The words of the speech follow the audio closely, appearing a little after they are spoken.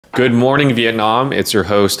Good morning, Vietnam. It's your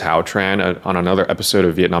host, Hao Tran, on another episode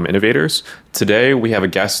of Vietnam Innovators. Today, we have a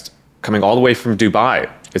guest coming all the way from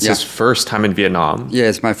Dubai. It's his first time in Vietnam. Yeah,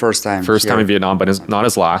 it's my first time. First time in Vietnam, but it's not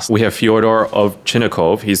his last. We have Fyodor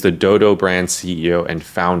Ovchinnikov. He's the Dodo Brands CEO and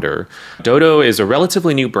founder. Dodo is a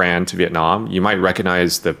relatively new brand to Vietnam. You might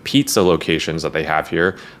recognize the pizza locations that they have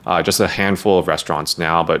here. Just a handful of restaurants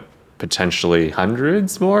now, but potentially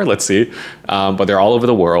hundreds more. Let's see. But they're all over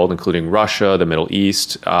the world, including Russia, the Middle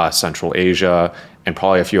East, Central Asia, and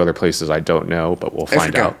probably a few other places I don't know, but we'll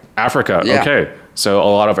find out. Africa. Yeah. Okay. So a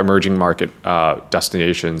lot of emerging market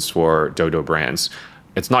destinations for Dodo Brands.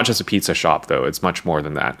 It's not just a pizza shop, though. It's much more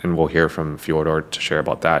than that. And we'll hear from Fyodor to share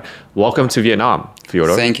about that. Welcome to Vietnam,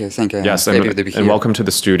 Fyodor. Thank you. Yes, and welcome to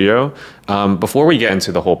the studio. Before we get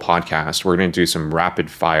into the whole podcast, we're going to do some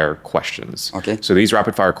rapid fire questions. Okay. So these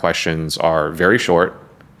rapid fire questions are very short,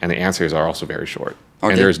 and the answers are also very short.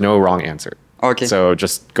 Okay. And there's no wrong answer. Okay. So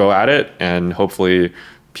just go at it, and hopefully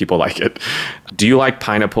people like it. Do you like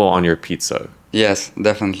pineapple on your pizza? Yes,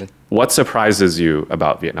 definitely. What surprises you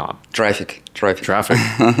about Vietnam? Traffic.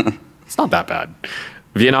 It's not that bad.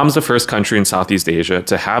 Vietnam's the first country in Southeast Asia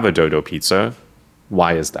to have a Dodo Pizza.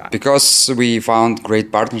 Why is that? Because we found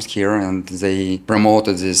great partners here and they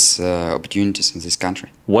promoted these opportunities in this country.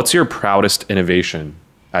 What's your proudest innovation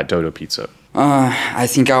at Dodo Pizza? I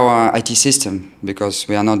think our IT system, because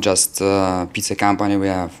we are not just a pizza company, we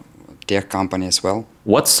are a tech company as well.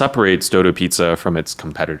 What separates Dodo Pizza from its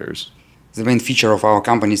competitors? The main feature of our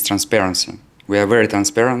company is transparency. We are very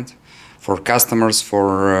transparent for customers,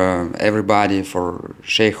 for everybody, for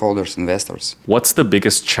shareholders, investors. What's the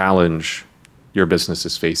biggest challenge your business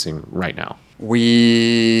is facing right now?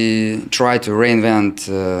 We try to reinvent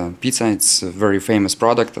pizza. It's a very famous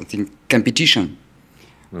product. I think competition.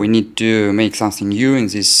 We need to make something new in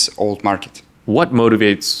this old market. What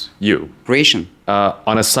motivates you? Creation.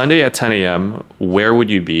 On a Sunday at 10 a.m., where would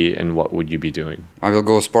you be and what would you be doing? I will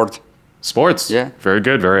go sport. Sports? Yeah. Very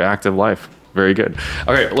good. Very active life. Very good.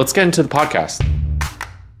 All right, let's get into the podcast.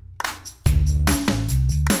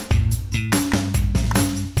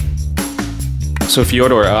 So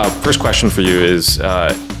Fyodor, first question for you is,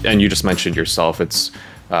 and you just mentioned yourself, it's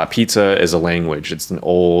pizza is a language. It's an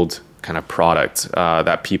old kind of product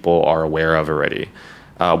that people are aware of already.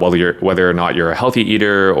 Whether or not you're a healthy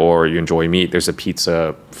eater or you enjoy meat, there's a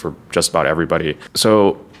pizza for just about everybody.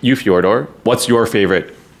 So you, Fyodor, what's your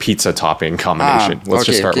favorite pizza topping combination? Let's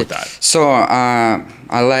just start with that. So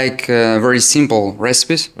I like very simple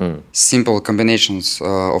recipes, simple combinations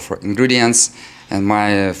of ingredients, and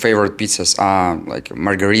my favorite pizzas are like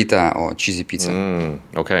margarita or cheesy pizza.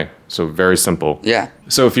 Okay, so very simple. Yeah.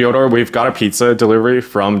 So Fyodor, we've got a pizza delivery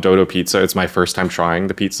from Dodo Pizza. It's my first time trying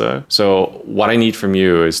the pizza. So what I need from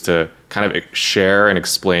you is to kind of share and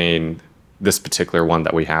explain this particular one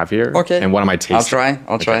that we have here. Okay. And what am I tasting?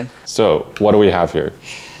 I'll try. So what do we have here?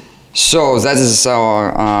 So that is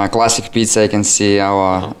our classic pizza. You can see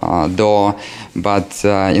our dough, but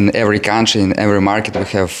in every country, in every market, we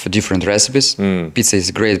have different recipes. Pizza is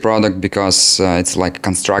a great product because it's like a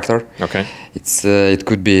constructor. Okay. It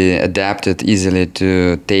could be adapted easily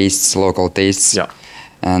to tastes, local tastes. Yeah.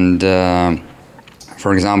 And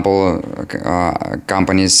for example,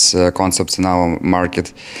 companies' concepts in our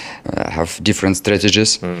market have different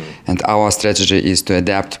strategies, and our strategy is to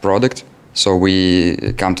adapt product. So we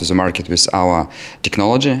come to the market with our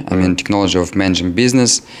technology, technology of managing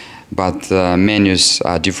business, but menus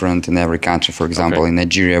are different in every country. For example, in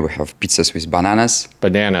Nigeria, we have pizzas with bananas.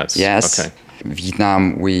 Bananas. Yes. Okay.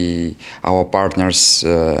 Vietnam, our partners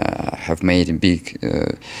have made big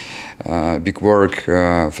work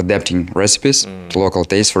for adapting recipes to local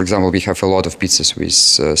taste. For example, we have a lot of pizzas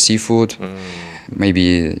with seafood.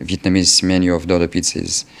 Maybe Vietnamese menu of Dodo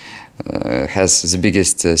Pizza has the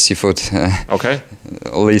biggest seafood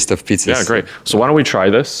list of pizzas. Yeah, great. So why don't we try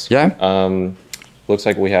this? Yeah. Looks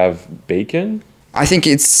like we have bacon. I think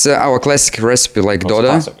it's our classic recipe, like Dodo.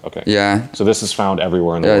 Classic. Okay. Yeah. So this is found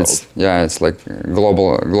everywhere in the world. It's like a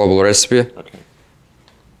global recipe. Okay.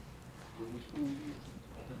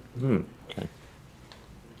 Okay.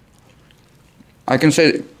 I can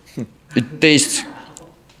say it tastes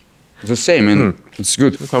the same, and it's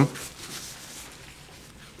good. Okay.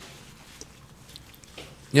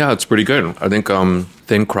 Yeah, it's pretty good. I think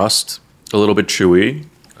thin crust, a little bit chewy.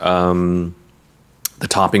 The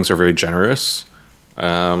toppings are very generous.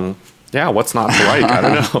 Yeah, what's not to like? I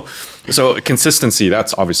don't know. So consistency,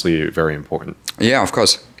 that's obviously very important. Yeah, of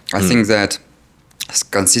course. I think that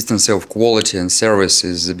consistency of quality and service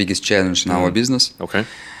is the biggest challenge in our business. Okay.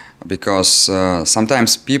 Because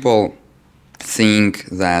sometimes people think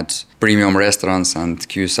that premium restaurants and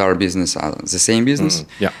QSR business are the same business.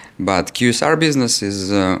 Yeah. But QSR business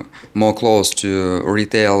is more close to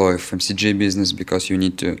retail or FMCG business because you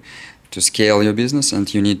need to scale your business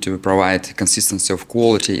and you need to provide consistency of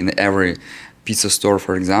quality in every pizza store,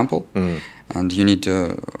 for example. And you need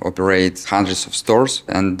to operate hundreds of stores.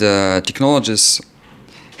 And technologies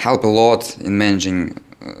help a lot in managing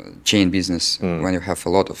chain business when you have a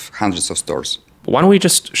lot of hundreds of stores. Why don't we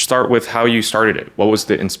just start with how you started it? What was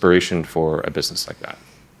the inspiration for a business like that?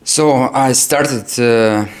 So I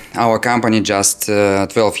started our company just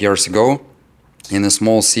 12 years ago in a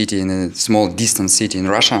small city, in a small distant city in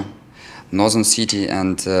Russia, northern city,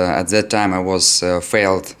 and at that time I was a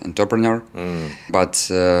failed entrepreneur, but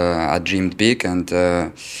I dreamed big and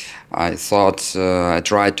I thought I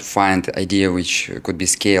tried to find an idea which could be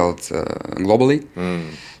scaled globally.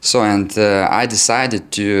 So and I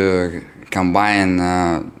decided to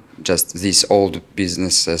combine just this old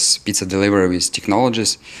business as pizza delivery with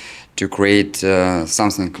technologies to create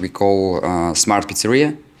something we call smart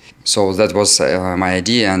pizzeria. So that was my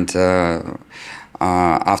idea, and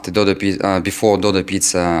after before Dodo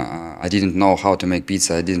Pizza, I didn't know how to make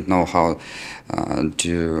pizza. I didn't know how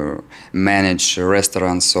to manage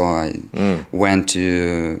restaurants. So I went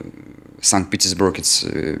to St. Petersburg, it's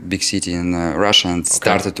a big city in Russia, and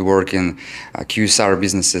started to work in QSR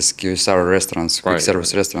businesses, QSR restaurants, quick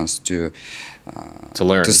service restaurants to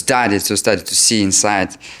learn, to study, to see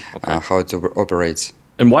inside how it operates.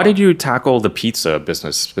 And why did you tackle the pizza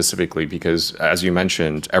business specifically? Because as you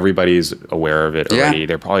mentioned, everybody's aware of it already.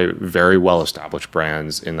 They're probably very well-established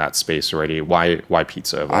brands in that space already. Why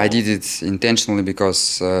pizza? I did it intentionally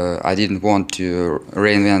because I didn't want to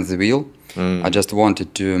reinvent the wheel. I just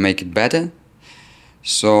wanted to make it better.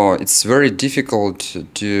 So it's very difficult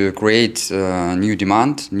to create new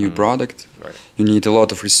demand, new product. You need a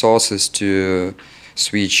lot of resources to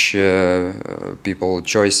switch people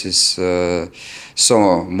choices.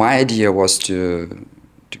 So my idea was to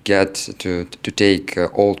take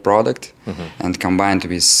old product and combine it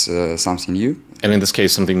with something new. And in this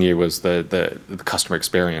case, something new was the customer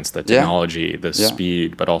experience, the technology, the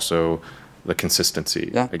speed, but also the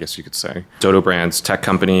consistency, I guess you could say. Dodo Brands, tech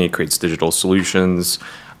company, creates digital solutions,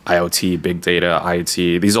 IoT, big data, IT.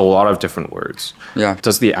 These are a lot of different words.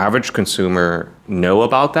 Does the average consumer know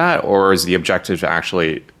about that, or is the objective to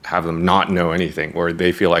actually have them not know anything, or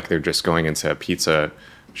they feel like they're just going into a pizza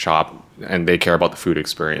shop and they care about the food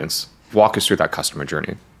experience? Walk us through that customer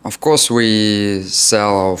journey. Of course, we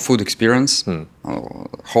sell our food experience,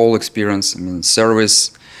 whole experience, I mean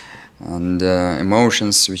service and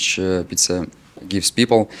emotions which pizza gives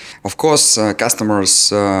people. Of course,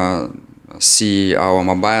 customers see our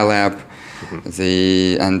mobile app,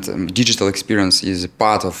 and digital experience is a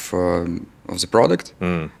part of the product,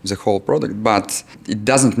 the whole product, but it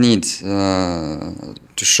doesn't need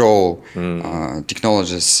to show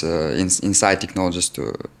technologies, inside technologies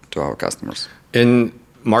to our customers. In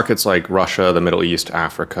markets like Russia, the Middle East,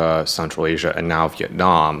 Africa, Central Asia, and now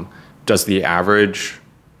Vietnam, does the average,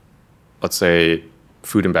 let's say,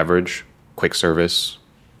 food and beverage, quick service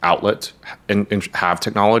outlet have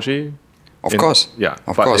technology? Of course. Yeah.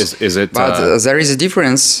 Of course. Is it? But there is a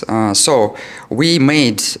difference. So we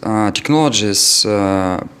made technologies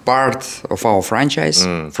part of our franchise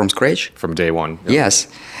from scratch. From day one. Yes.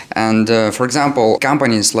 And for example,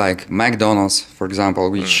 companies like McDonald's, for example,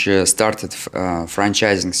 which started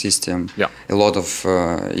franchising system a lot of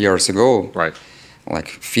years ago. Like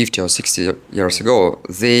 50 or 60 years ago,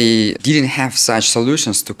 they didn't have such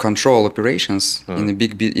solutions to control operations in a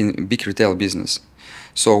big retail business.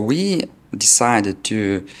 So we decided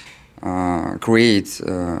to create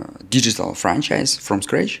a digital franchise from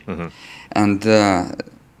scratch. And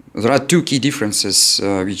there are two key differences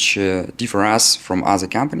which differ us from other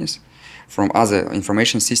companies, from other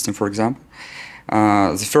information systems, for example.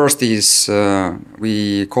 The first is,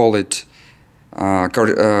 we call it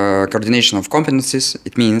coordination of competencies.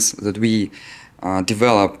 It means that we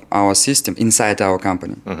develop our system inside our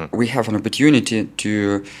company. We have an opportunity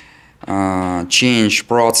to change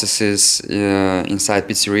processes inside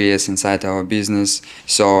pizzerias, inside our business.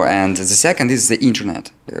 So, and the second is the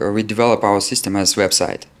internet. We develop our system as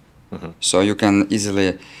website. So you can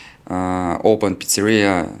easily open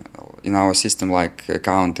pizzeria in our system like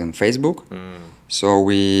account in Facebook. So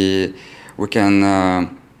we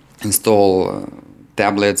can install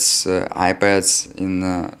tablets, iPads in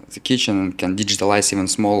the kitchen and can digitalize even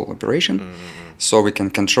small operation. So we can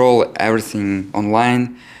control everything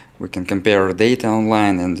online. We can compare data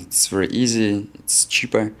online, and it's very easy. It's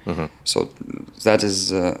cheaper. So that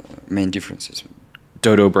is main differences.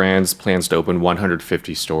 Dodo Brands plans to open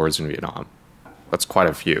 150 stores in Vietnam. That's quite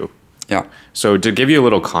a few. Yeah. So to give you a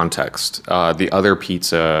little context, the other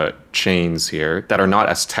pizza chains here that are not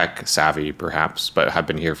as tech savvy, perhaps, but have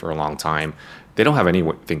been here for a long time, they don't have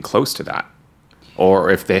anything close to that.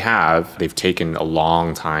 Or if they have, they've taken a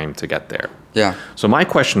long time to get there. Yeah. So my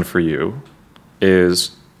question for you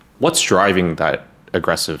is, what's driving that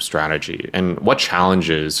aggressive strategy, and what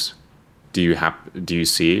challenges do you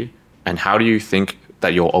see, and how do you think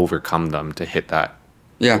that you'll overcome them to hit that?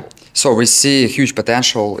 Yeah. So we see huge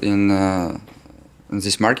potential in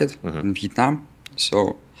this market in Vietnam.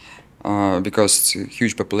 So because it's a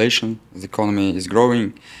huge population, the economy is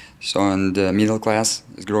growing, so and the middle class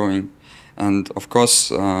is growing, and of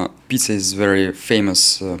course pizza is a very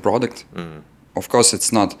famous product. Of course,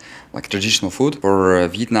 it's not like traditional food for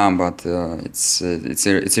Vietnam, but it's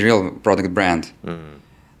a real product brand.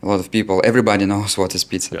 A lot of people, everybody knows what is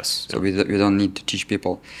pizza. Yes. So we don't need to teach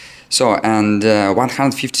people. So and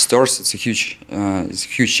 150 stores, it's a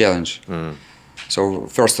huge challenge. So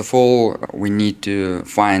first of all, we need to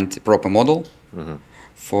find a proper model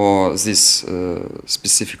for this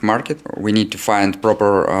specific market. We need to find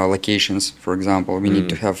proper locations. For example, we need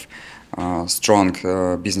to have strong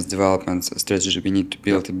business development strategy. We need to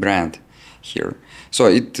build a brand here. So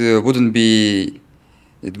it wouldn't be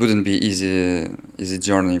easy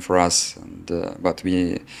journey for us, but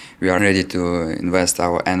we are ready to invest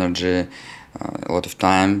our energy, a lot of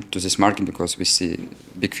time to this market because we see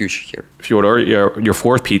big future here. Fyodor, your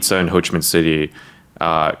fourth pizza in Ho Chi Minh City,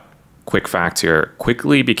 quick fact here,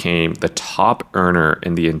 quickly became the top earner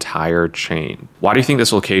in the entire chain. Why do you think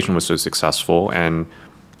this location was so successful, and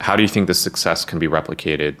how do you think this success can be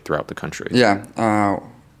replicated throughout the country? Yeah,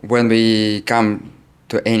 when we come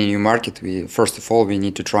to any new market, first of all we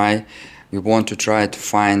want to try to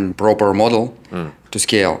find proper model to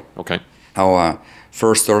scale. Okay. Our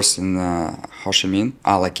first stores in Ho Chi Minh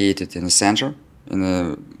are located in the center, in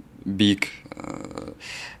a big,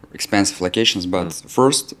 expensive locations. But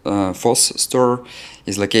fourth store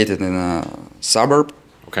is located in a suburb.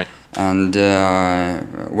 Okay. And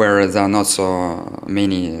where there are not so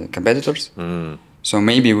many competitors. So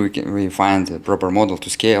maybe we find a proper model to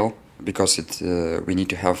scale, because we need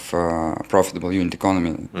to have profitable unit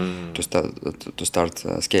economy to start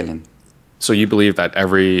scaling. So you believe that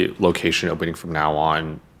every location opening from now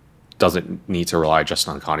on doesn't need to rely just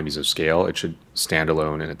on economies of scale. It should stand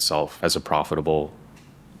alone in itself as a profitable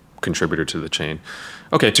contributor to the chain.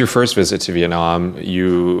 Okay, to your first visit to Vietnam,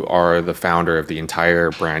 you are the founder of the entire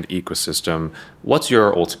brand ecosystem. What's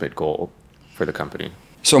your ultimate goal for the company?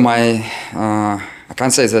 So I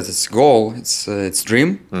can't say that it's a goal, it's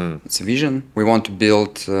dream, it's a vision. We want to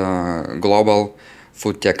build a global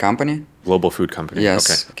food tech company. Global food company. Yes,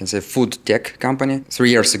 okay. I can say food tech company. 3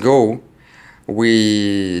 years ago,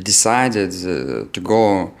 we decided to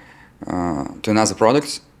go to another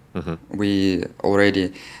product. We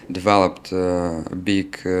already developed a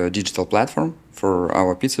big digital platform for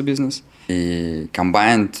our pizza business. We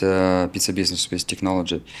combined pizza business with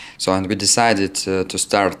technology. So, and we decided to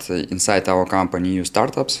start inside our company new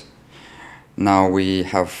startups. Now we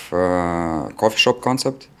have coffee shop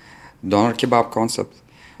concept, doner kebab concept.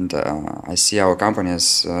 And I see our company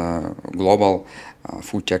as a global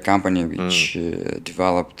food tech company which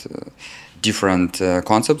developed different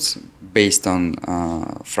concepts based on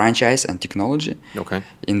franchise and technology. Okay.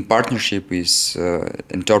 In partnership with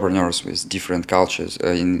entrepreneurs with different cultures,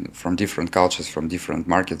 from different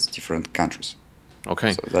markets, different countries.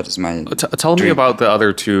 Okay. So that is my Tell dream. me about the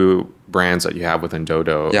other two brands that you have within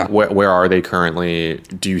Dodo. Yeah. Where are they currently?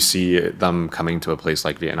 Do you see them coming to a place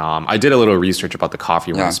like Vietnam? I did a little research about the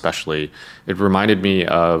coffee one especially. It reminded me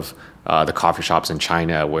of the coffee shops in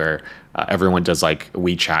China where everyone does like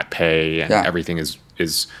WeChat Pay and everything is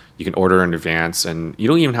you can order in advance and you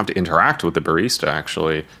don't even have to interact with the barista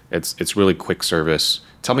actually. It's really quick service.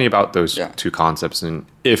 Tell me about those two concepts and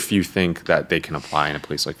if you think that they can apply in a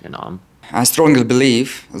place like Vietnam. I strongly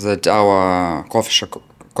believe that our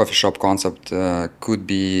coffee shop concept could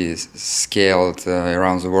be scaled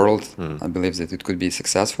around the world. I believe that it could be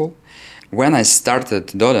successful. When I started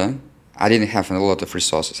Dodo, I didn't have a lot of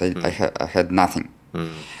resources. I had nothing.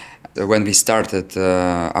 When we started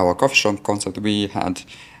our coffee shop concept, we had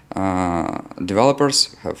developers,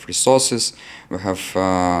 we have resources, we have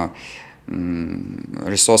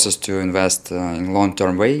resources to invest in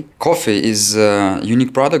long-term way. Coffee is a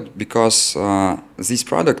unique product because this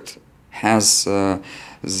product has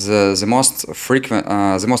the most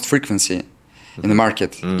frequency in the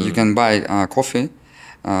market. You can buy coffee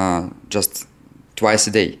just twice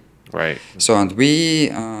a day. Right. So and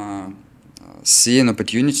we see an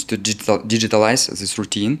opportunity to digitalize this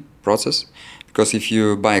routine process Because if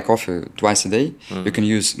you buy coffee twice a day, you can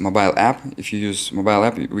use mobile app. If you use mobile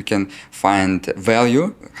app, we can find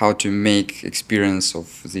value, how to make experience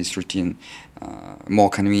of this routine more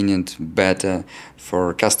convenient, better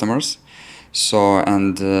for customers. So,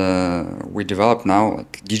 and we develop now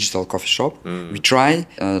like digital coffee shop. We try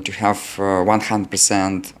to have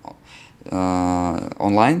 100%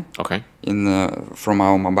 online. Okay. From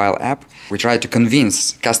our mobile app. We try to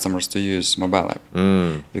convince customers to use mobile app.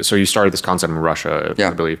 So you started this concept in Russia,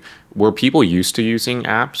 I believe. Were people used to using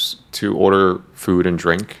apps to order food and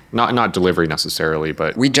drink? Not delivery necessarily,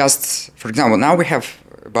 but... We just, for example, now we have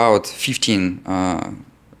about 15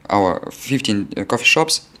 coffee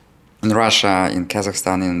shops in Russia, in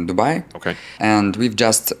Kazakhstan, in Dubai. Okay. And we've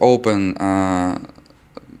just opened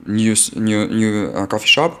new coffee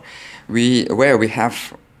shop where we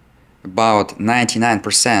have about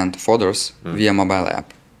 99% orders via mobile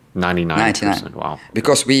app. 99%, wow.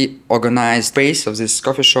 Because we organize space of this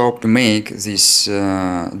coffee shop to make this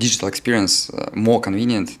digital experience more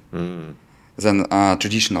convenient than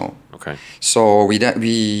traditional. Okay. So we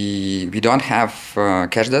don't have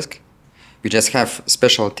cash desk. We just have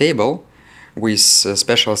special table with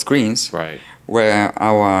special screens where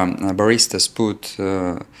our baristas put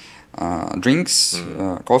drinks,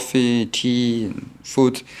 coffee, tea,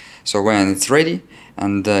 food. So when it's ready,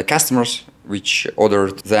 and customers which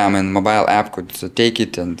ordered them in mobile app could take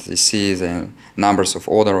it and they see the numbers of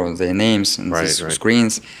order or their names and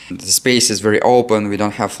screens. The space is very open. We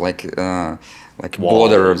don't have like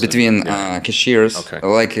border between cashiers,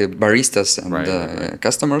 like baristas and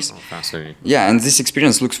customers. Oh, fascinating. Yeah, and this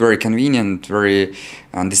experience looks very convenient, very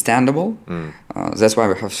understandable. That's why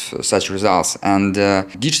we have such results. And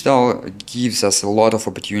digital gives us a lot of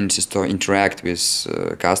opportunities to interact with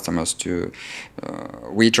customers.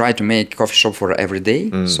 We try to make coffee shop for every day.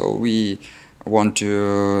 So we want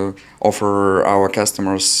to offer our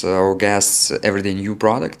customers, our guests, everyday new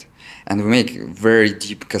product. And we make very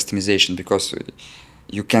deep customization because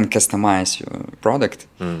you can customize your product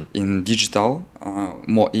in digital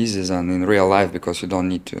more easy than in real life, because you don't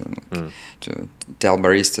need to tell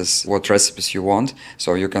baristas what recipes you want.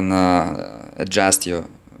 So you can adjust your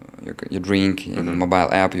drink in the mobile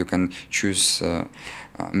app. You can choose,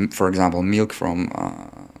 for example, milk from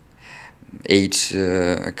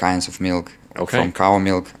 8 kinds of milk, from cow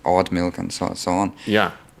milk, oat milk, and so on.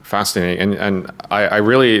 Yeah. Fascinating. And I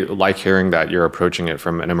really like hearing that you're approaching it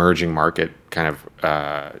from an emerging market kind of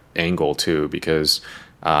angle too, because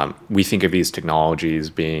we think of these technologies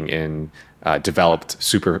being in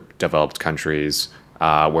super developed countries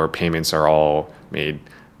where payments are all made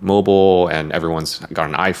mobile and everyone's got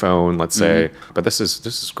an iPhone, let's say. But this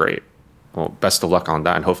is great. Well, best of luck on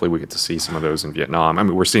that, and hopefully we get to see some of those in Vietnam. I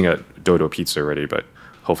mean, we're seeing a DoDo Pizza already, but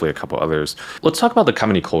hopefully a couple others. Let's talk about the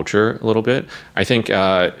company culture a little bit. I think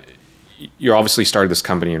you obviously started this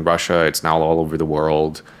company in Russia. It's now all over the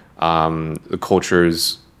world. The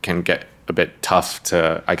cultures can get a bit tough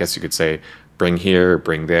to, I guess you could say, bring here,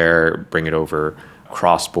 bring there, bring it over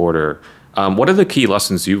cross-border. What are the key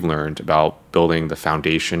lessons you've learned about building the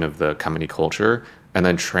foundation of the company culture and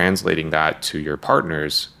then translating that to your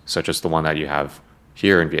partners, such as the one that you have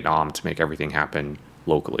here in Vietnam, to make everything happen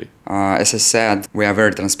locally? As I said, we are a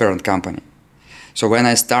very transparent company. So when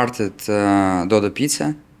I started DoDo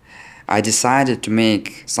Pizza, I decided to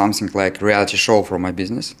make something like reality show for my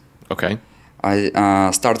business. Okay.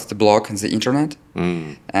 I started a blog on the internet,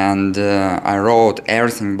 and I wrote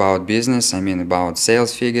everything about business. I mean, about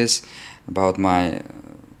sales figures, about my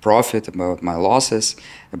profit, about my losses,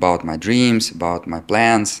 about my dreams, about my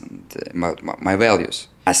plans, and about my values.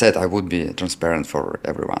 I said I would be transparent for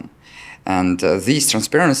everyone. And this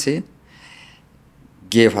transparency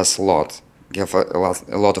gave us a lot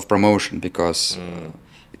of promotion, because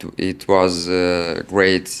it was a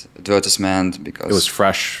great advertisement, because it was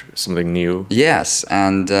fresh, something new. Yes,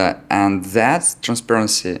 and that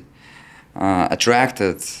transparency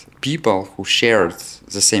attracted people who shared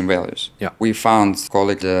the same values. Yeah. We found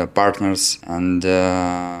colleagues, partners, and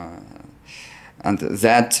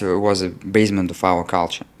that was a basement of our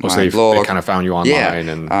culture. So they kind of found you online.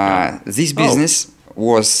 Yeah. This business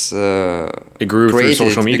was it grew through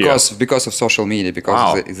social media because of social media,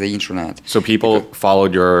 because of the internet. So people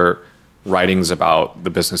followed your writings about the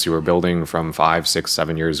business you were building from 5, 6,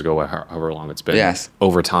 7 years ago, however long it's been. Yes.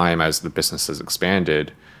 Over time, as the business has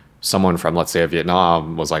expanded, someone from, let's say,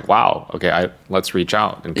 Vietnam was like, "Wow, okay, let's reach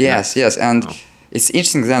out and connect." Yes, and it's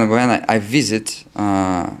interesting then when I visit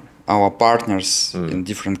our partners in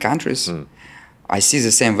different countries, I see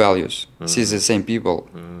the same values, see the same people.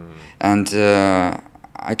 And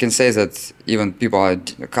I can say that even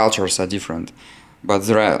cultures are different, but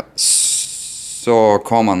there are so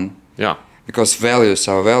common. Yeah. Because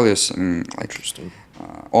our values, like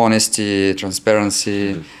honesty,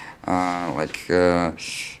 transparency,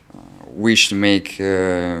 wish to make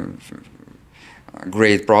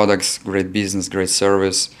great products, great business, great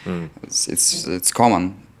service. It's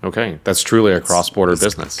common. Okay, that's truly a cross-border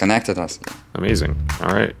business. Connected us. Amazing.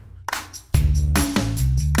 All right.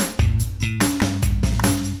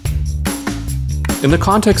 In the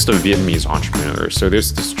context of Vietnamese entrepreneurs, so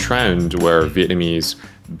there's this trend where Vietnamese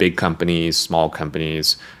big companies, small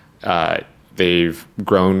companies, they've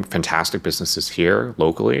grown fantastic businesses here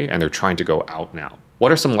locally, and they're trying to go out now.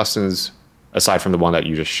 What are some lessons, aside from the one that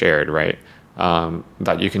you just shared, right,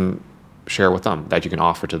 that you can share with them, that you can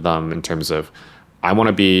offer to them in terms of, I want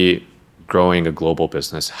to be growing a global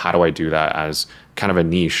business. How do I do that as kind of a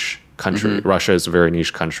niche country? Russia is a very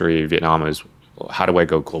niche country. Vietnam is, how do I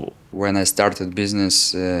go global? When I started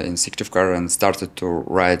business in Syktyvkar and started to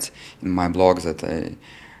write in my blog that I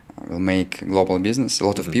will make global business, a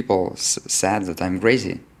lot of people said that I'm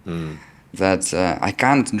crazy, that I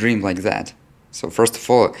can't dream like that. So first of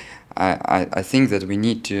all, I think that we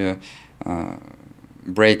need to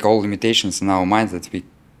break all limitations in our mind that we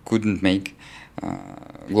couldn't make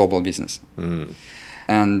global business.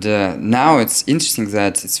 And now it's interesting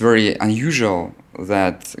that it's very unusual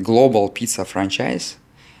that global pizza franchise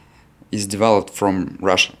is developed from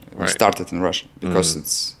Russia, started in Russia, because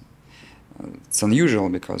it's unusual,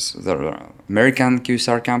 because there are American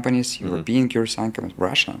QSR companies, European QSR companies,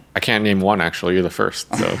 Russia. I can't name one, actually. You're the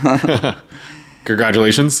first. So.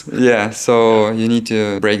 Congratulations. Yeah, so you need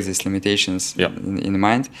to break these limitations in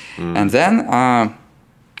mind. And then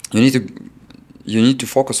you need to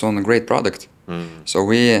focus on a great product. So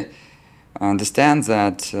we understand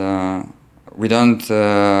that we don't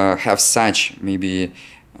have such maybe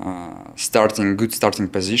good starting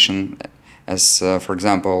position as, for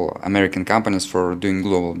example, American companies for doing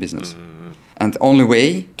global business. And the only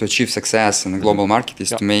way to achieve success in the global market is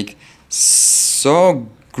to make so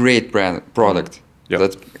great product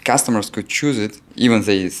that customers could choose it, even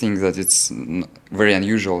they think that it's very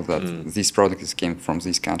unusual that this product came from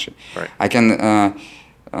this country. I can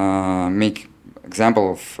make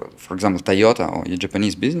example of, for example, Toyota, or a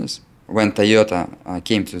Japanese business. When Toyota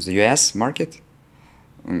came to the US market,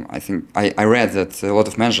 I think I read that a lot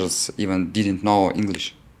of managers even didn't know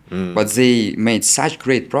English, but they made such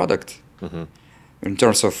great product in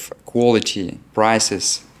terms of quality,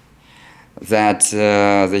 prices, that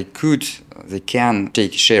they can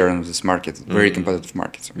take share in this market, very competitive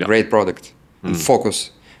market. So great product, and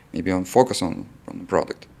focus on the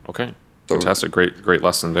product. Okay. Fantastic, great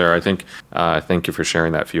lesson there. I think. Thank you for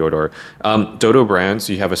sharing that, Fyodor. Dodo Brands,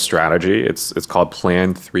 you have a strategy. It's called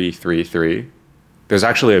Plan 333. There's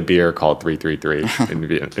actually a beer called 333 in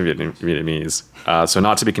Vietnamese. So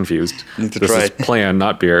not to be confused. This is plan,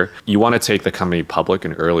 not beer. You want to take the company public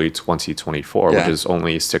in early 2024, which is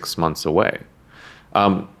only 6 months away.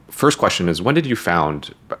 First question is, when did you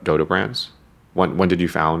found Dodo Brands? When did you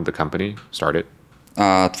found the company? Started?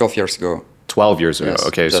 12 years ago. 12 years ago. Yes,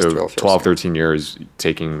 okay, so 12, 13 years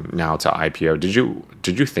taking now to IPO.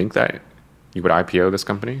 Did you think that you would IPO this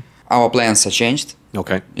company? Our plans are changed.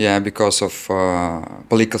 Okay. Yeah, because of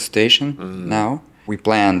political situation now. We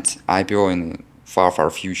planned IPO in far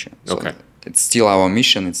future. So it's still our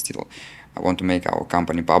mission. I want to make our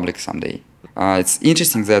company public someday. It's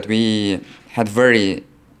interesting that we had very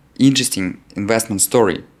interesting investment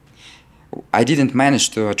story. I didn't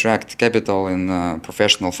manage to attract capital in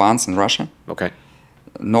professional funds in Russia. Okay.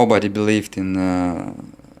 Nobody believed in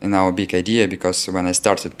our big idea, because when I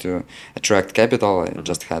started to attract capital, I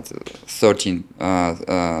just had 13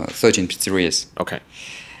 pizzerias. Okay.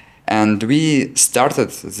 And we started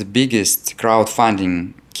the biggest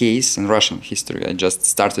crowdfunding case in Russian history. I just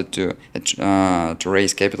started to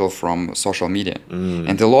raise capital from social media.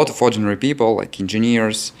 And a lot of ordinary people, like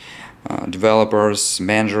engineers, developers,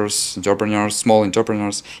 managers, entrepreneurs, small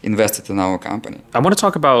entrepreneurs invested in our company. I want to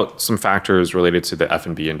talk about some factors related to the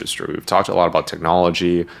F&B industry. We've talked a lot about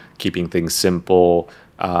technology, keeping things simple,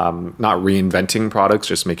 not reinventing products,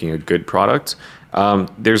 just making a good product.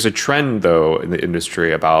 There's a trend, though, in the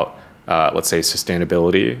industry about, let's say,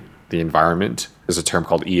 sustainability, the environment. There's a term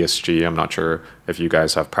called ESG. I'm not sure if you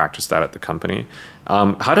guys have practiced that at the company.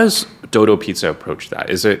 How does Dodo Pizza approach that?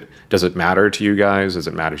 Does it matter to you guys? Does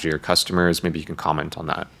it matter to your customers? Maybe you can comment on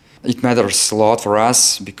that. It matters a lot for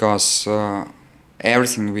us, because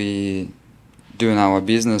everything we do in our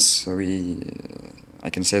business, I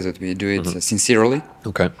can say that we do it sincerely.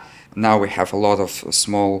 Okay. Now we have a lot of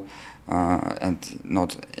small and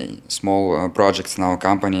not small projects in our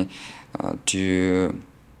company to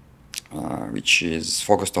which is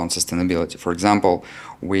focused on sustainability. For example,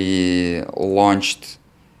 we launched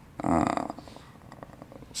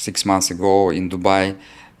 6 months ago in Dubai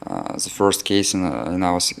the first case in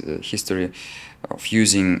our history of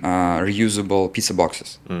using reusable pizza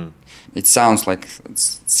boxes. It sounds like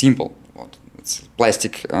it's simple. It's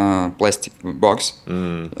plastic box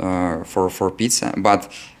for pizza,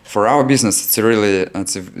 but for our business,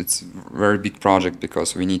 it's a very big project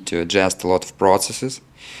because we need to adjust a lot of processes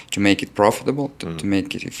to make it profitable, to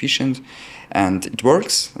make it efficient, and it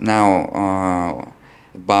works now.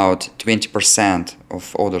 About 20%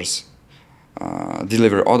 of orders,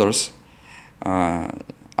 delivery orders,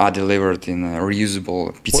 are delivered in a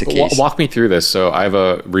reusable pizza case. Walk me through this. So I have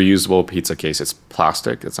a reusable pizza case. It's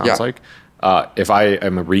plastic, it sounds like. If I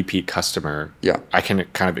am a repeat customer, I can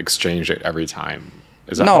kind of exchange it every time.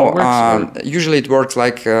 Is that how it works? Usually it works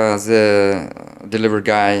like the delivery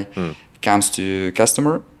guy comes to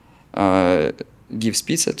customer, gives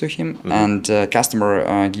pizza to him, and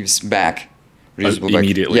customer gives back reusable bag.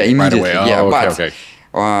 Immediately, immediately. right away. Oh, but okay.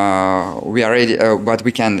 We are ready, but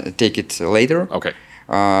we can take it later. Okay.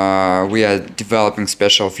 We are developing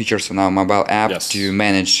special features on our mobile app to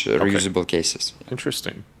manage reusable cases.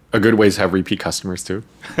 Interesting. A good way to have repeat customers too.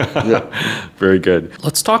 Very good.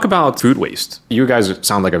 Let's talk about food waste. You guys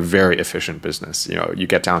sound like a very efficient business. You know, you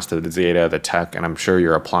get down to the data, the tech, and I'm sure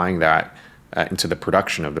you're applying that into the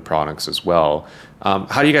production of the products as well.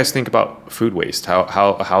 How do you guys think about food waste?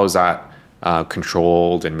 How is that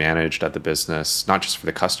controlled and managed at the business, not just for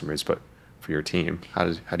the customers, but for your team?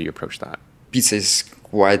 How do you approach that? Pizza is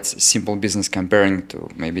quite simple business comparing to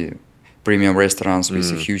maybe premium restaurants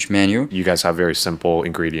with a huge menu. You guys have very simple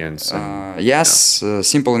ingredients.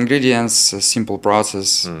 Simple ingredients, simple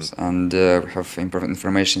process, and we have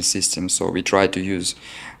information system. So we try to use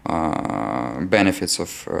benefits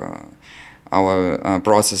of our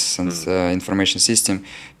process and information system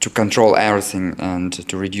to control everything and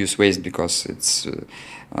to reduce waste, because it's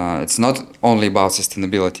not only about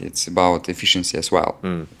sustainability, it's about efficiency as well.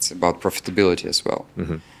 It's about profitability as well.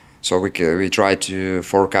 So we try to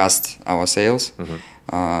forecast our sales,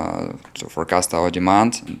 to forecast our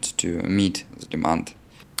demand, and to meet the demand.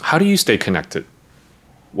 How do you stay connected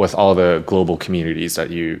with all the global communities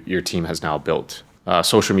that your team has now built?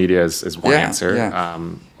 Social media is one answer.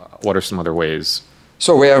 What are some other ways?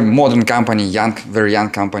 So we are a modern company, very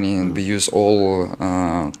young company, and we use all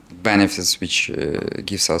benefits which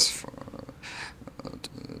gives us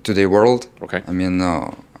to the world. Okay. I mean,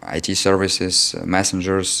 IT services,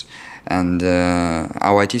 messengers, and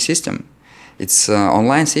our IT system. It's an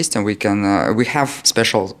online system. We have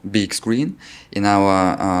special big screen in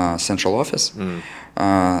our central office,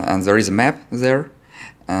 and there is a map there.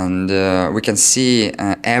 And we can see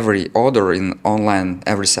every order in online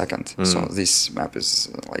every second. So this map is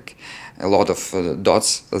like a lot of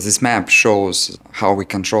dots. This map shows how we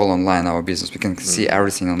control online our business. We can see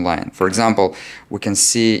everything online. For example, we can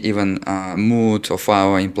see even mood of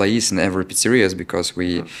our employees in every pizzerias, because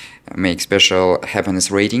we make special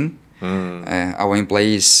happiness rating. Our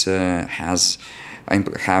employees have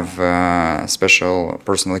special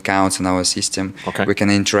personal accounts in our system. We can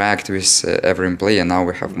interact with every employee, and now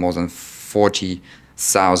we have more than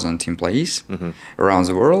 40,000 employees around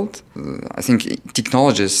the world. I think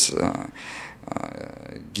technologies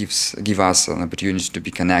give us an opportunity to be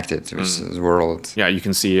connected with the world. Yeah, you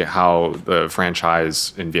can see how the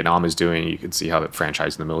franchise in Vietnam is doing. You can see how the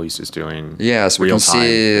franchise in the Middle East is doing. Yes, we can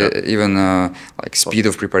see even like speed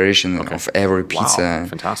of preparation of every pizza. Wow,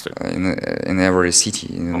 fantastic. In every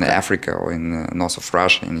city in Africa or in north of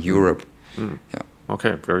Russia, in Europe.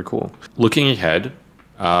 Okay, very cool. Looking ahead,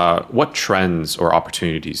 what trends or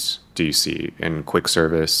opportunities do you see in quick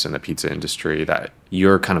service in the pizza industry that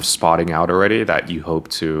you're kind of spotting out already that you hope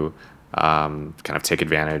to kind of take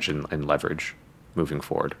advantage and leverage moving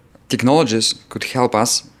forward? Technologies could help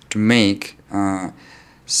us to make our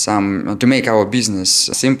business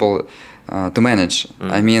simple to manage.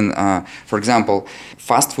 I mean, for example,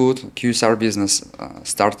 fast food QSR business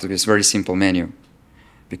started with very simple menu,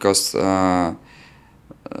 because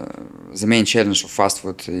the main challenge of fast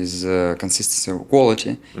food is consistency of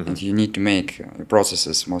quality, and you need to make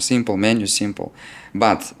processes more simple, menu simple.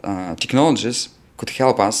 But technologies could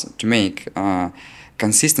help us to make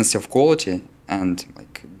consistency of quality and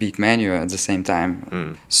like big menu at the same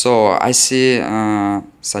time. So I see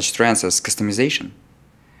such trends as customization.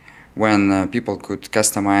 When people could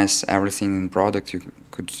customize everything in product, you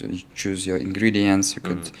could choose your ingredients, you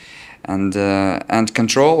could, and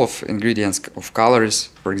control of ingredients, of colors,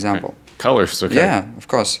 for example. Okay. Colors, okay. Yeah, of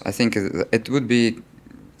course. I think it would be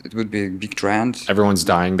a big trend. Everyone's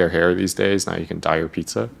dyeing their hair these days. Now you can dye your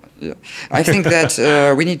pizza. Yeah. I think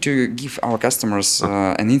that we need to give our customers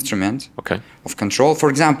an instrument of control. For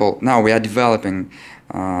example, now we are developing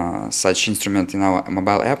such instrument in our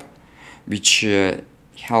mobile app, which would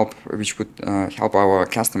help our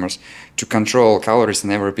customers to control calories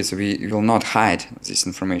in every pizza. We will not hide this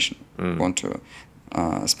information. We want to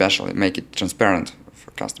especially make it transparent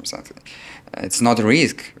for customers. It's not a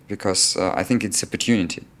risk because I think it's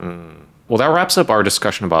opportunity. Well, that wraps up our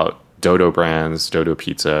discussion about Dodo Brands, Dodo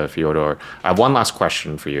Pizza, Fyodor. I have one last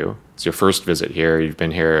question for you. It's your first visit here. You've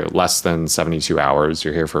been here less than 72 hours.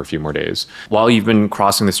 You're here for a few more days. While you've been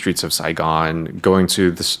crossing the streets of Saigon, going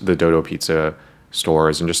to the Dodo Pizza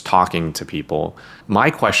stores and just talking to people, my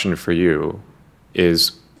question for you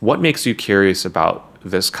is, what makes you curious about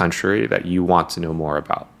this country that you want to know more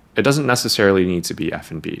about? It doesn't necessarily need to be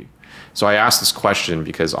F&B. So I asked this question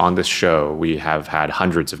because on this show, we have had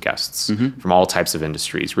hundreds of guests from all types of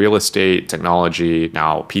industries, real estate, technology,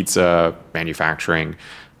 now pizza, manufacturing,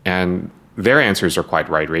 and their answers are quite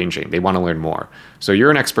wide-ranging. They want to learn more. So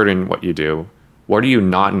you're an expert in what you do. What are you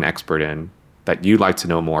not an expert in that you'd like to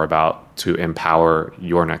know more about to empower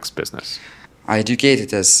your next business? I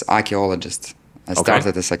educated as archaeologist. I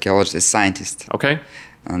started as archaeologist, as scientist. Okay.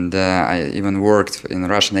 And I even worked in the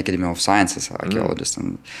Russian Academy of Sciences as archaeologist.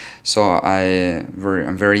 And so I'm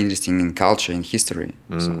very interested in culture and history.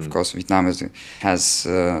 So of course, Vietnam has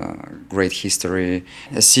great history.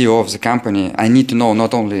 As CEO of the company, I need to know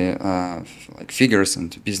not only like figures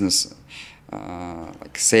and business,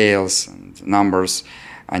 like sales and numbers.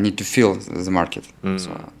 I need to feel the market.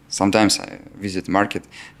 So sometimes I visit the market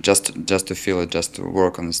just to feel it, just to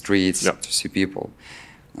work on the streets, to see people.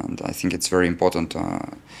 And I think it's very important to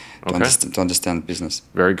understand business.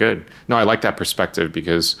 Very good. No, I like that perspective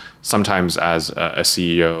because sometimes as a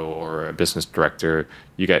CEO or a business director,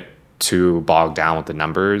 you get too bogged down with the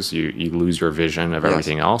numbers. You lose your vision of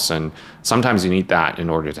everything else. And sometimes you need that in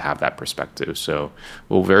order to have that perspective. So,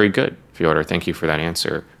 well, very good, Fyodor. Thank you for that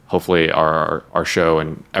answer. Hopefully our show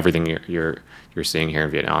and everything you're seeing here in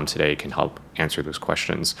Vietnam today can help answer those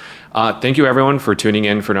questions. Thank you, everyone, for tuning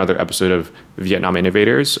in for another episode of Vietnam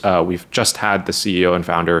Innovators. We've just had the CEO and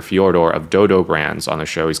founder, Fyodor, of Dodo Brands on the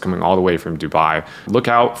show. He's coming all the way from Dubai. Look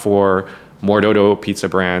out for more Dodo pizza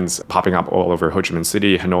brands popping up all over Ho Chi Minh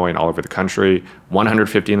City, Hanoi, and all over the country.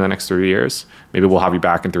 150 in the next 3 years. Maybe we'll have you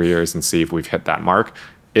back in 3 years and see if we've hit that mark.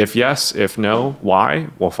 If yes, if no, why?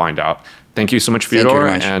 We'll find out. Thank you so much, Fyodor,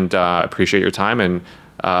 and appreciate your time, and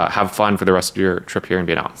have fun for the rest of your trip here in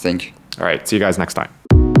Vietnam. Thank you. All right, see you guys next time.